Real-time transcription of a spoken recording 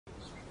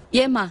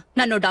ఏమ్మా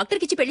నన్ను డాక్టర్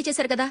కిచ్చి పెళ్లి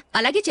చేశారు కదా,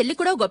 అలాగే చెల్లి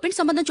కూడా గొప్పింటి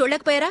సంబంధం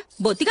చూడలేకపోయారా?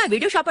 బొత్తిగా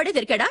వీడియో షాప్ ఆడే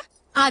దొరికాడా?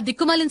 ఆ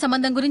దిక్కుమాలిన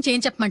సంబంధం గురించి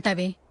ఏం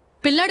చెప్పమంటావే?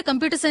 పిల్లాడు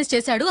కంప్యూటర్ సైన్స్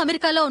చేశాడు,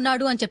 అమెరికాలో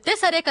ఉన్నాడు అని చెప్తే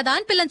సరే కదా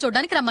అని పిల్లని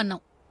చూడడానికి రమ్మన్నాం.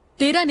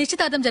 తీరా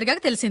నిశ్చితార్థం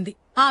జరిగాక తెలిసింది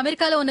ఆ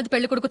అమెరికాలో ఉన్నది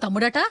పెళ్లి కొడుకు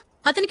తమ్ముడట,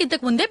 అతనికి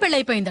ఇంతకు ముందే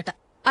పెళ్లయిపోయిందట.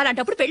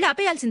 అలాంటప్పుడు పెళ్లి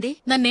ఆపేయాల్సింది.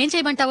 నన్నేం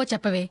చేయమంటావో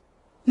చెప్పవే.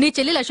 నీ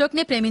చెల్లెలు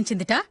అశోక్నే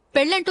ప్రేమించిందిట,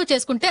 పెళ్లంటూ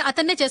చేసుకుంటే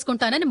అతన్నే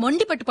చేసుకుంటానని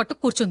మొండి పట్టు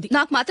కూర్చుంది.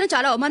 నాకు మాత్రం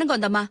చాలా అవమానంగా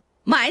ఉందమ్మా.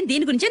 మా ఆయన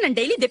దీని గురించే నన్ను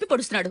డైలీ దెప్పి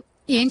పొడుస్తున్నాడు.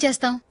 ఏం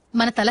చేస్తాం,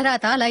 మన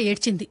తలరాత అలా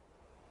ఏడ్చింది.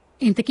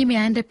 ఇంతకీ మీ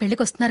ఆయన రేపు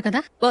పెళ్లికి వస్తున్నారు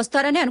కదా?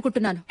 వస్తారని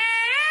అనుకుంటున్నాను.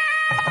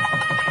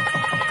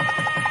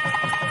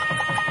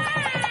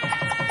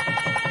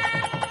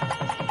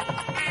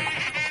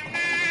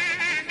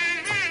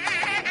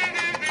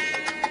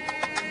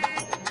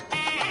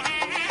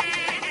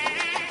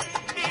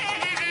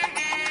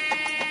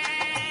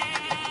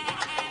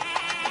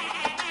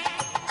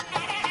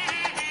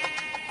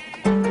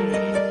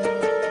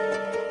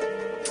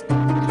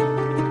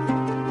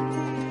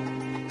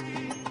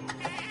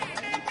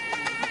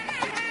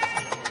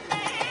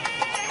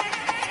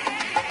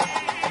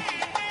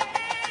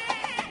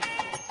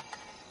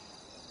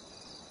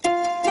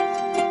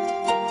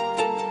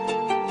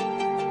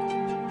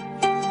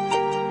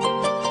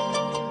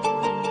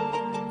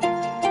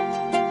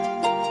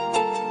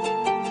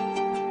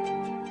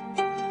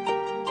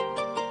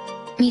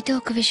 మీతో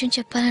ఒక విషయం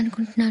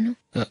చెప్పాలనుకుంటున్నాను.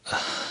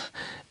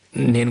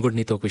 నేను కూడా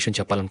నీతో ఒక విషయం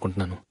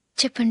చెప్పాలనుకుంటున్నాను.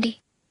 చెప్పండి.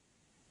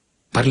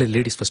 పర్లేదు,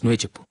 లేడీస్ ఫస్ట్, నువ్వే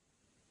చెప్పు.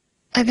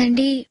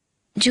 అదండి,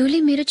 జూలీ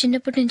మీరు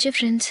చిన్నప్పటి నుంచే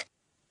ఫ్రెండ్స్.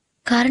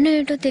 కారణం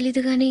ఏంటో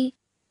తెలీదు గాని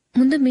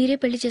ముందు మీరే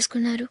పెళ్లి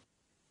చేసుకున్నారు.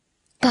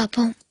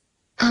 పాపం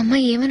ఆ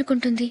అమ్మాయి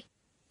ఏమనుకుంటుంది?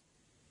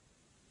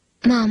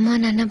 మా అమ్మ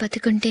నాన్న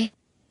బతుకుంటే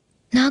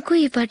నాకు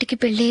ఈ పాటికి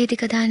పెళ్ళయ్యేది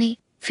కదా అని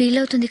ఫీల్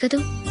అవుతుంది కదూ.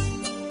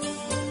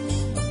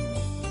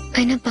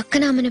 అయినా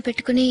పక్కన ఆమెను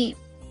పెట్టుకుని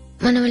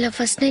మనం ఇలా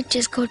ఫస్ట్ నైట్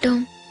చేసుకోవటం,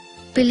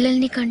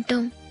 పిల్లల్ని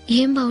కంటాం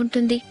ఏం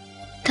బాగుంటుంది?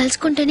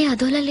 తలుచుకుంటేనే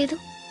అదోలా లేదు.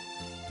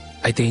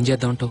 అయితే ఏం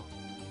చేద్దామంటావు?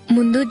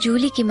 ముందు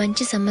జూలీకి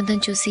మంచి సంబంధం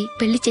చూసి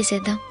పెళ్లి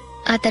చేసేద్దాం,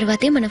 ఆ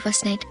తర్వాతే మన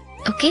ఫస్ట్ నైట్.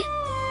 ఓకే?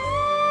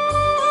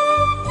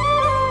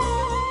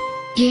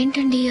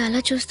 ఏంటండి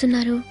అలా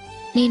చూస్తున్నారు?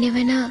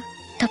 నేనేమైనా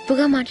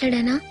తప్పుగా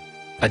మాట్లాడానా?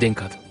 అదేం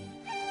కాదు,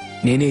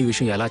 నేనే ఈ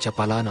విషయం ఎలా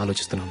చెప్పాలా అని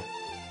ఆలోచిస్తున్నాను.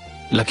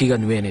 లక్కీగా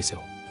నువ్వే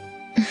అనేసావు.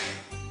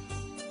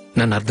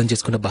 నన్ను అర్థం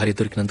చేసుకున్న భార్య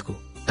దొరికినందుకు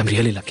ఐమ్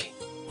రియలీ లక్కీ.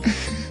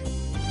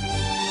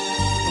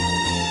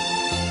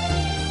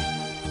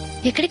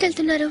 ఎక్కడికి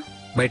వెళ్తున్నారు?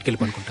 బయటికి వెళ్ళి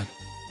పడుకుంటాను.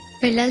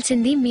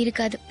 వెళ్లాల్సింది మీరు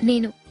కాదు,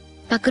 నేను.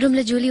 పక్క రూమ్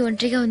లో జూలీ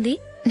ఒంటరిగా ఉంది,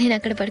 నేను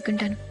అక్కడ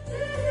పడుకుంటాను.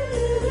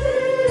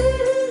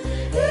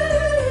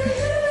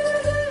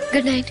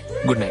 Good night.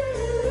 Good night.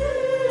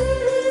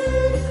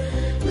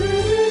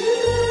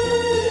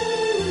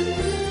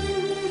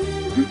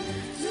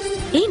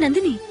 ఏ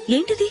నందిని,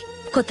 ఏంటిది?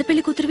 కొత్త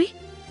పెళ్లి కూతురువి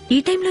ఈ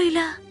టైంలో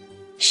ఇలా?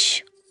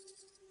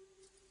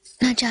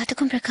 నా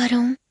జాతకం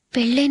ప్రకారం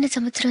పెళ్ళైన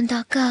సంవత్సరం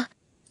దాకా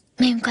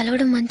మేం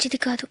కలవడం మంచిది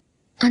కాదు,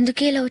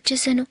 అందుకే ఇలా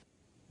వచ్చేసాను.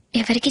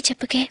 ఎవరికి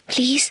చెప్పకే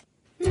please.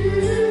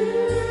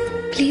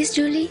 Please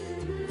Julie.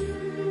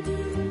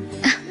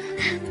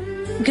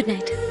 Good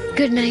night.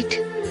 Good night.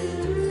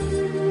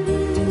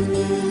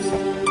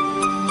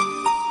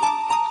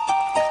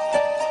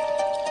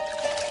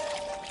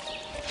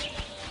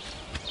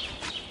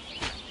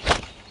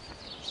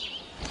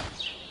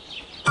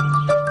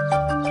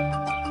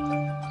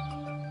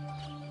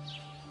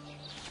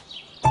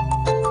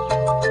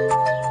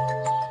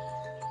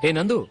 ఏ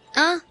నందు,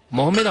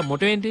 మొహం మీద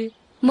మొట్టం ఏంటి?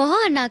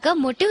 మొహం అన్నాక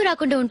మొటివ్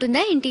రాకుండా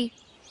ఉంటుందా ఏంటి?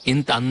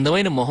 ఇంత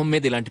అందమైన మొహం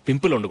మీద ఇలాంటి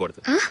పింపుల్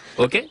ఉండకూడదు.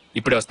 ఓకే,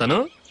 ఇప్పుడే వస్తాను.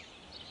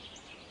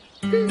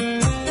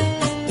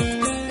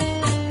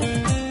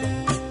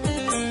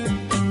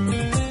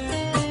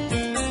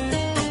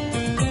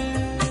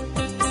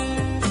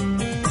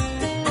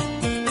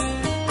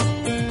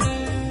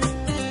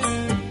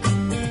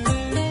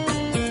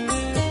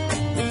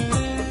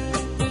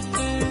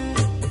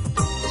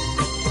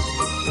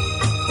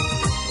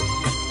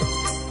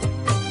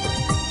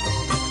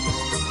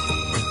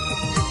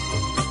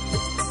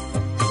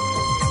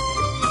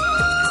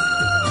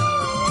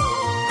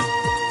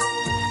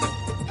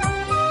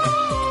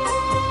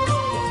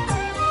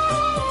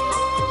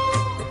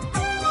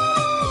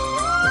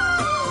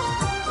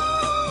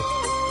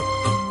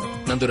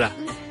 నందురా.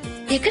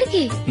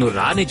 ఎక్కడికి? నువ్వు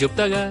రా, నేను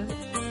చెప్తాగా.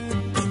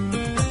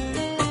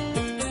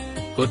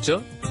 కూర్చో.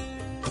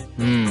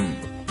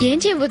 ఏం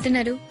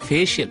చేయబోతున్నారు?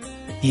 ఫేషియల్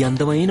ఈ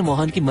అందమైన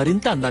మొహానికి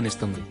మరింత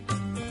అందాన్నిస్తుంది.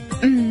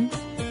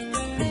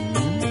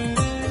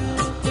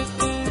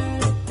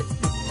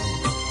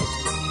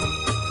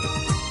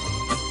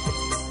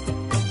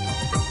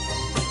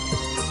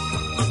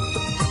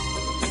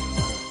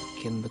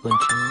 కింద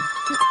కొంచెం,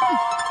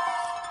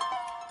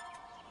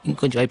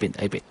 ఇంకొంచెం.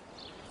 అయిపోయింది.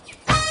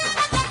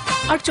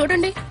 అటు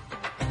చూడండి.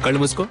 కళ్ళు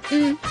మూసుకో.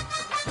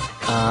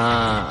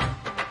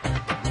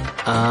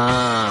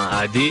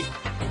 అది.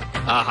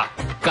 ఆహా,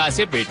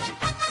 కాసేపు పెట్టి.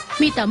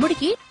 మీ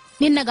తమ్ముడికి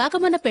నిన్నగాక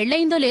మొన్న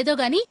పెళ్ళయిందో లేదో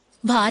గాని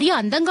భార్య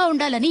అందంగా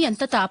ఉండాలని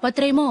ఎంత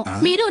తాపత్రయమో.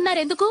 మీరు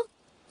ఉన్నారెందుకు?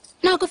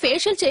 నాకు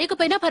ఫేషియల్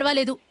చేయకపోయినా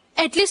పర్వాలేదు,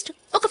 అట్లీస్ట్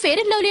ఒక ఫేర్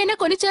అండ్ లవ్లీ అయినా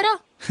కొనిచ్చారా?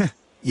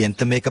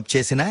 ఎంత మేకప్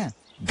చేసినా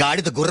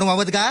గాడిద గుర్రం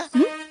అవ్వదుగా.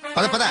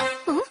 పద పద.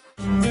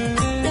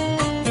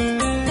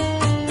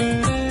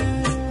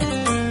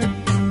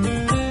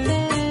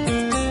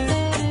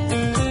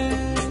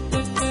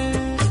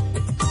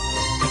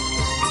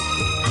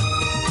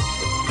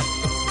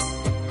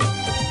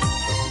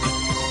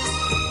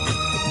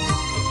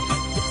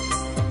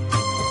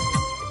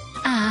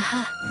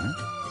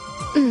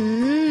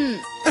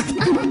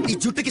 ఈ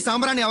జుట్టుకి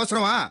సాంబ్రాణి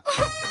అవసరమా?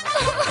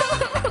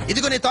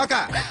 ఇదిగో నీ తోక.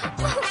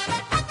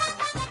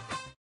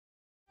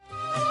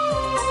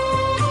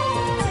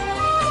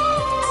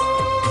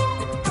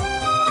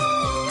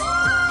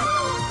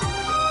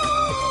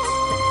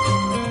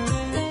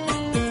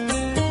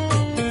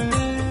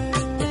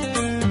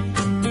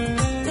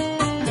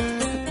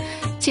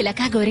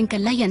 చిలకా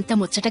గోరింకల్లా ఎంత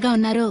ముచ్చటగా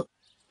ఉన్నారో.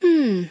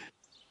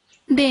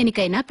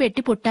 దేనికైనా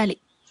పెట్టి పుట్టాలి.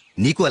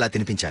 నీకు అలా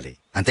తినిపించాలి,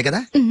 అంతే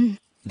కదా?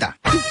 దా.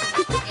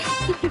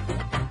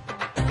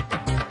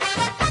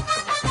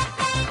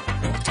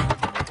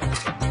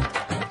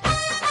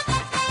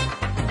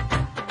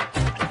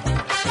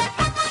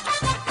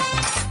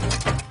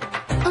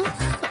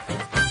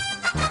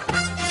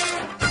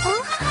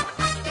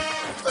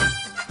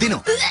 తిను.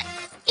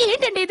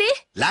 ఏంటండి ఇది?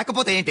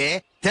 లేకపోతే ఏంటే,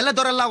 తెల్ల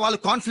దొరల్లా వాళ్ళు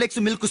కార్న్ఫ్లేక్స్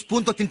మిల్క్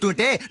స్పూన్ తో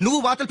తింటుంటే నువ్వు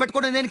వాతలు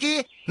పెట్టుకోవడం దేనికి?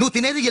 నువ్వు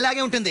తినేది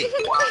ఇలాగే ఉంటుంది.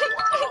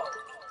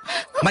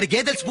 మరి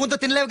గేదెలు స్పూన్ తో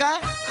తినలేవుగా.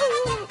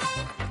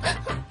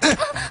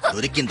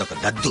 దొరికింది ఒక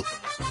దద్దు.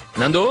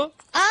 నందు,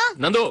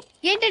 నందు,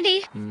 ఏంటండి?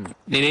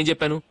 నేనేం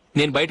చెప్పాను?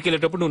 నేను బయటికి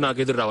వెళ్ళేటప్పుడు నువ్వు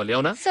నాకు ఎదురు రావాలి,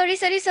 అవునా?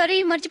 సారీ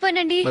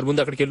మర్చిపోయానండి. మరి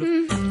ముందు అక్కడికి వెళ్ళు.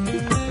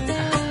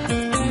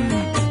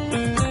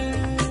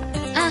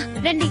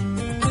 రండి.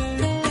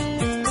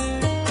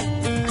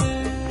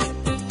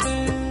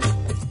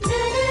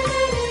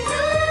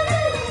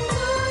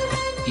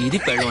 ఇది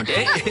పెళ్ళం అంటే.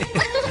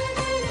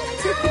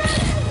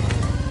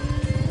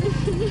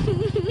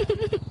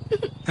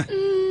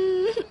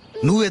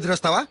 నువ్వు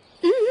ఎదురొస్తావా?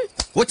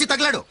 వచ్చి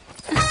తగలాడు.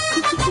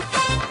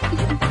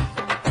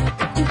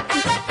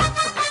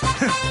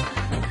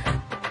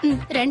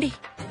 రండి.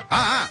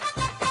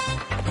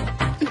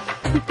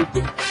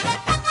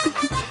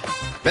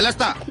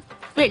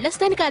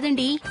 వెళ్ళొస్తాను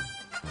కాదండి,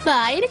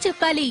 బాయ్ అని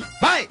చెప్పాలి.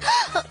 బాయ్.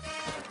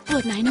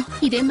 ఓ నాయనో,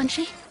 ఇదేం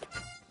మనిషి?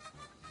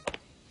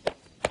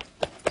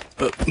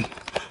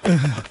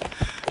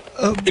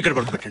 ఇక్కడ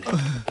పడుకోబెట్టండి.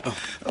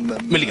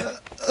 మెల్లిగా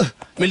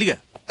మెల్లిగా.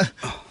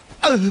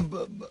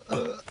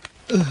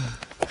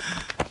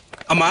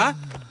 అమ్మా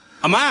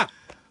అమ్మా.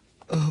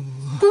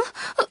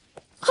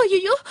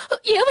 అయ్యో,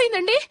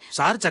 ఏమైందండి?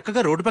 సార్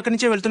చక్కగా రోడ్డు పక్క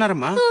నుంచే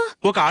వెళ్తున్నారమ్మా.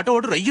 ఒక ఆటో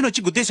ఓడు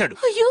రయ్యనొచ్చి గుద్దేశాడు.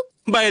 అయ్యో.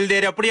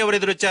 బయలుదేరి అప్పుడు ఎవరు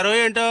ఎదురొచ్చారో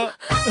ఏంటో.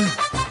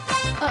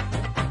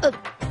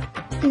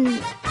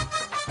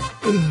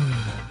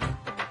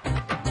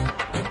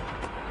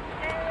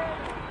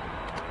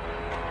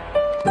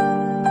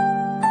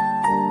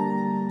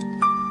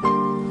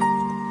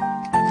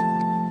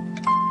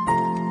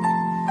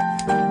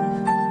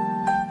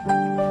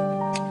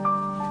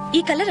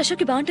 ఈ కలర్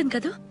అశోక్ బాగుంటుంది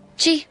కదా?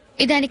 చీ,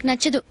 ఇది ఆయనకి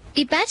నచ్చదు.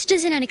 ఈ ప్యాచ్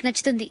డిజైన్ ఆయనకి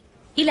నచ్చుతుంది.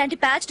 ఇలాంటి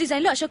ప్యాచ్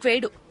డిజైన్ లో అశోక్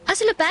వేయడు.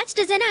 అసలు ప్యాచ్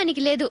డిజైన్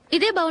ఆయనకి లేదు.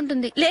 ఇదే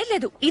బాగుంటుంది.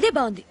 లేదు, ఇదే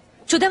బాగుంది.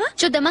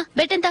 చూద్దామా?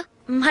 బెట్ ఎంత?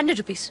 100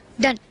 రూపీస్.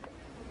 డన్.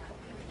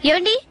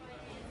 ఏవండి,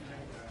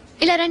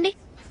 ఇలా రండి.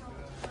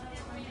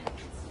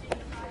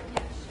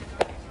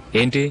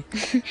 ఏంటి?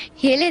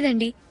 ఏ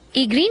లేదండి,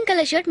 ఈ గ్రీన్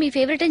కలర్ షర్ట్ మీ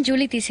ఫేవరెట్ అని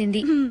జూలీ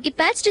తీసింది. ఈ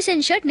ప్యాచ్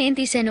డిజైన్ షర్ట్ నేను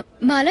తీసాను.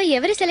 మాలో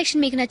ఎవరి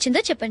సెలెక్షన్ మీకు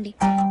నచ్చిందో చెప్పండి.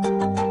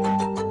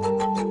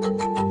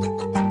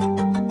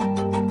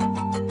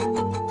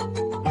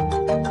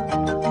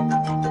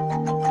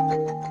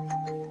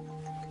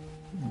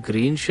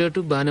 గ్రీన్ షర్ట్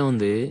బానే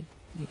ఉంది,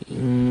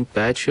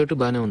 ప్యాచ్ షర్ట్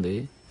బానే ఉంది.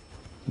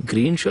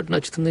 గ్రీన్ షర్ట్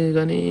నచ్చుతుంది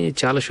కానీ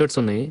చాలా షర్ట్స్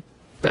ఉన్నాయి,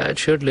 ప్యాచ్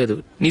షర్ట్ లేదు.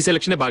 నీ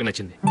సెలెక్షనే బాగా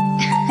నచ్చింది.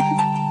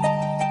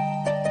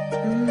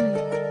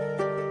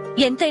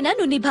 ఎంతైనా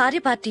నువ్వు నీ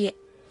భార్య పార్టీయే.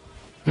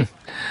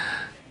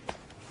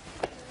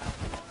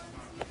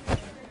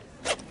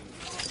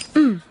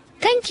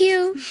 Thank you.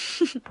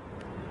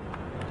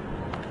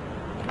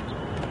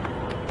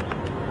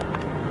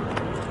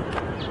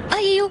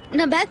 అయ్యో,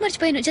 నా బ్యాగ్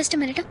మర్చిపోయాను. Just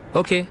minute.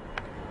 ఓకే.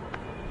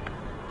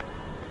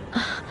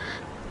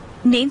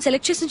 నేను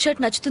సెలెక్ట్ చేసిన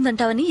షర్ట్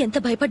నచ్చుతుందంటావని ఎంత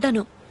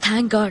భయపడ్డాను.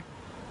 థ్యాంక్ గాడ్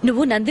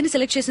నువ్వు నందిని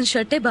సెలెక్ట్ చేసిన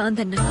షర్టే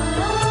బాగుందన్నా.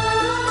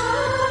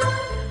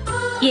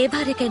 ఏ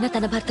భార్యకైనా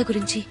తన భర్త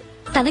గురించి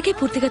తనకే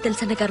పూర్తిగా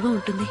తెలుసన్న గర్వం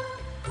ఉంటుంది.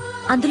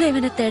 అందులో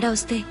ఏమైనా తేడా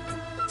వస్తే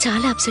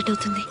చాలా అప్సెట్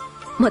అవుతుంది.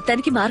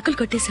 మొత్తానికి మార్కులు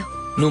కొట్టేశావు.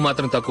 నువ్వు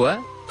మాత్రం తక్కువ.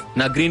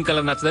 నా గ్రీన్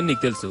కలర్ నచ్చదని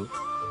నీకు తెలుసు,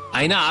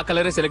 అయినా ఆ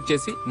కలరే సెలెక్ట్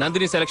చేసి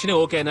నందిని సెలెక్షన్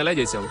ఓకే అనేలా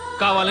చేసావు.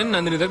 కావాలని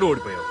నందిని దగ్గర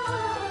ఓడిపోయావు.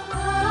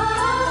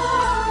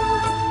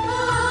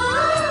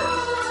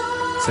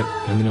 సరే,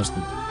 నందిని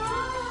వస్తుంది.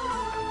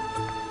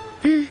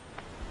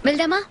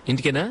 వెళ్దామా?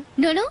 ఇంటికేనా?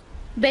 నో,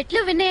 బెట్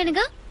లో విన్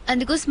అయ్యానుగా,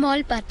 అందుకు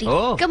small party.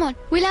 Come on,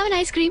 will have an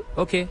ice cream.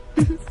 Okay.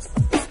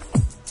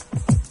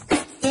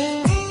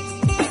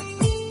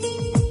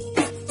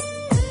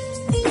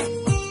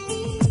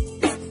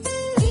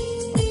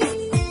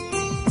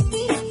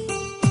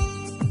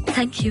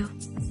 Thank you.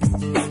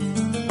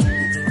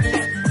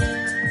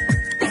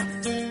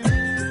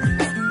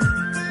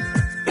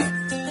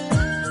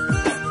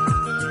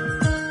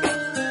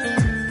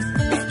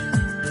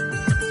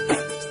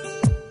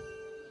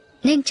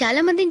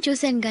 చాలా మందిని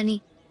చూశాను గాని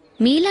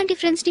మీలాంటి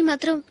ఫ్రెండ్స్ ని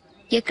మాత్రం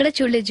ఎక్కడ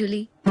చూడలేదు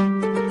జూలీ.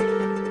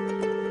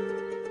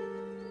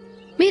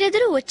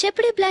 మీరెదరూ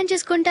వచ్చేప్పుడే ప్లాన్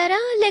చేసుకుంటారా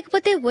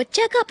లేకపోతే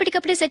వచ్చాక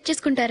అప్పటికప్పుడే సెట్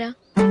చేసుకుంటారా?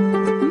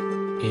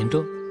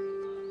 ఏంటో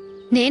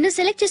నేను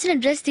సెలెక్ట్ చేసిన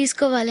డ్రెస్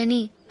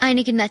తీసుకోవాలని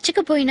ఆయనకి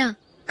నచ్చకపోయినా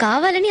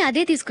కావాలని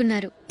అదే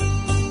తీసుకున్నారు.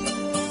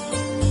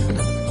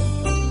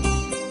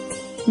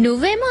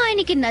 నువ్వేమో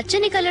ఆయనకి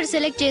నచ్చని కలర్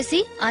సెలెక్ట్ చేసి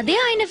అదే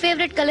ఆయన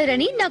ఫేవరెట్ కలర్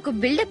అని నాకు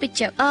బిల్డప్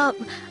ఇచ్చావు.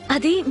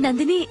 అది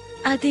నందిని,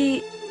 అది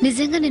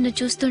నిజంగా నిన్ను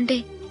చూస్తుంటే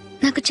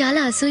నాకు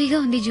చాలా అసూయగా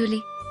ఉంది జూలీ.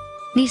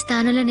 నీ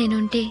స్థానంలో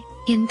నేనుంటే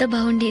ఎంత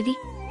బాగుండేది.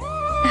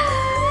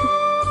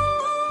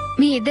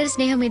 మీ ఇద్దరు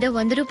స్నేహం మీద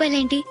 100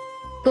 రూపాయలేంటి,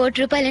 1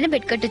 కోటి రూపాయలైనా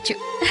పెట్టుకొట్టచ్చు.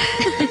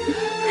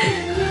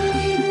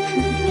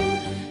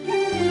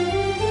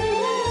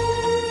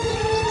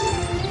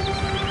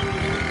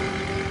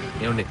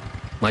 ఏమండి,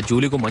 మా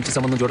జూలీకు మంచి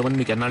సంబంధం చూడమని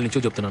మీకు ఎన్నాళ్ళ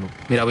నుంచో చెప్తున్నాను,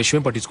 మీరు ఆ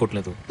విషయం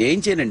పట్టించుకోవట్లేదు. ఏం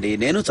చేయనండి,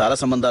 నేను చాలా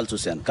సంబంధాలు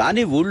చూశాను.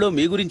 కానీ ఊళ్ళో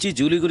మీ గురించి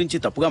జూలీ గురించి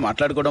తప్పుగా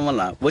మాట్లాడుకోవడం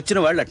వల్ల వచ్చిన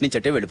వాళ్ళు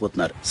అట్నుంచట్టే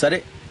వెళ్ళిపోతున్నారు. సరే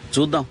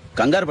చూద్దాం,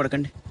 కంగారు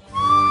పడకండి.